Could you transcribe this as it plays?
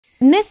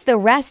miss the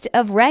rest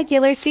of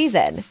regular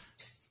season.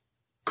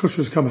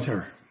 Cris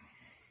Commentary.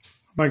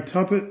 Mike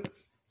Toppett,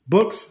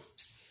 Bucs,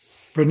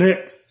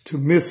 Barrett to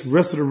miss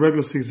rest of the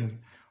regular season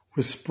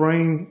with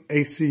sprained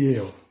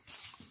ACL.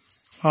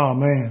 Oh,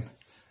 man.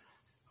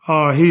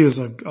 He is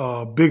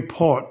a big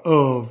part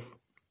of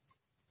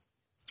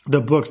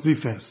the Bucs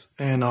defense.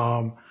 And, you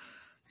know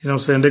what I'm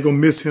saying, they're going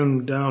to miss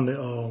him down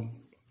the,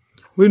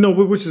 we know,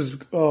 which is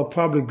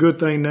probably a good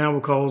thing now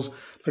because,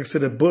 like I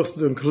said, the Bucs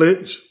didn't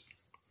clinch.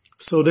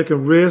 So they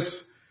can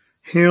rest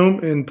him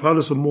and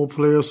probably some more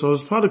players. So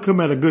it's probably come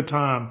at a good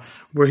time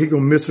where he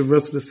going to miss the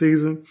rest of the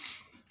season.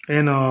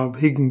 And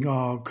he can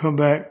come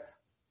back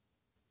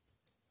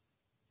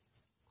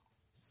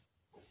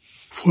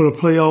for the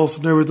playoffs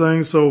and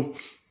everything. So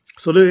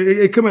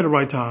it come at the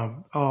right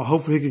time.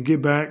 Hopefully he can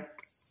get back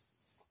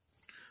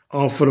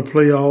for the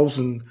playoffs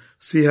and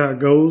see how it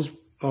goes.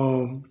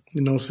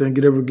 You know what I'm saying,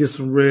 get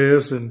some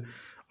rest and,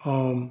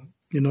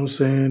 you know what I'm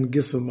saying,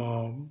 get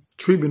some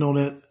treatment on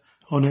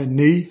that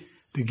knee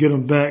to get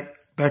him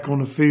back on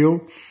the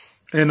field.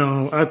 And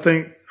I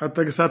think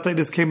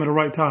this came at the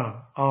right time.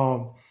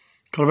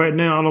 Because right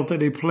now I don't think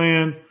they're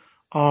playing.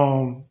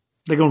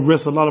 They're gonna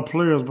rest a lot of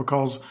players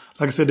because,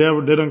 like I said,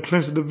 they done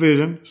clinched the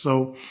division.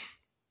 So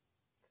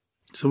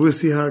we'll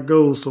see how it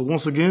goes. So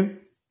once again,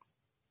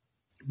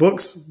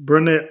 Bucs,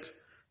 Barrett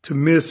to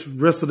miss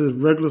rest of the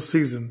regular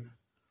season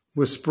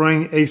with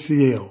sprained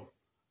ACL.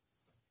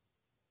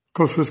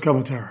 Cris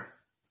Commentary.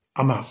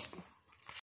 I'm out.